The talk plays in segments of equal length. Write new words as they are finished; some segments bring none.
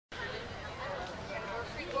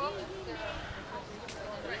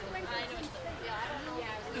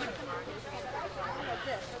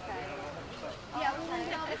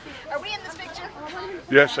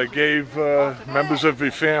Yes, I gave members of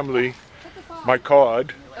your family my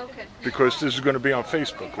card because this is going to be on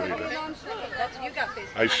Facebook later.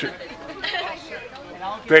 I should.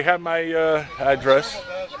 They have my address.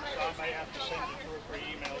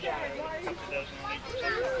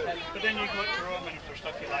 But then you go through them, and if there's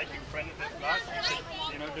stuff you like, you can print it. If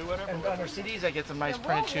not, you know, do whatever. And on their CDs, I get some nice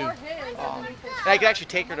printed too. And I can actually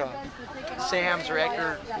take her to Sam's or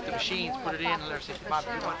Edgar with the machines, put it in, and let her say, "Mom, do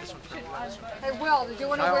you want this one printed? You want this one?" Hey, Will, did you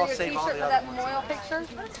want to wear your T-shirt for that memorial picture?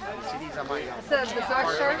 CDs on my The dark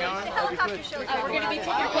shirt? We're going to be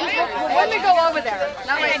taking pictures. Well, let me go over there.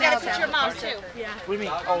 Not right now. I got a picture of Mom, too. What do you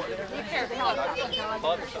mean? Oh,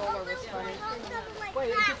 Wait,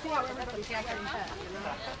 you can see how everybody can't get in bed.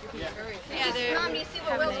 Mom, do you see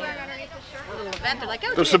what Will's wearing underneath the shirt? They're like,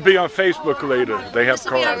 oh, This will be on Facebook later. They have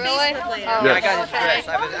cards. Really? Oh, Yes. I got his dress. I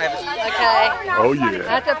have okay. Oh I yeah.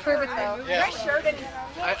 have to approve it though. Yeah.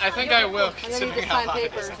 I think I will. And then you just sign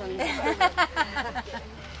papers.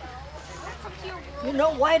 You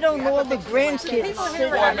know, why don't all the grandkids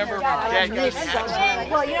sit I remember when Dad got his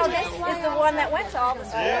accent. Well, you know, this is the one that went to all the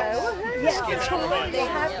schools. Yeah. They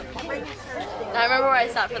have. I remember where I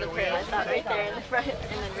sat for the prayer. I sat right there in the front, and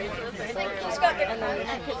then Rachel was right there. And then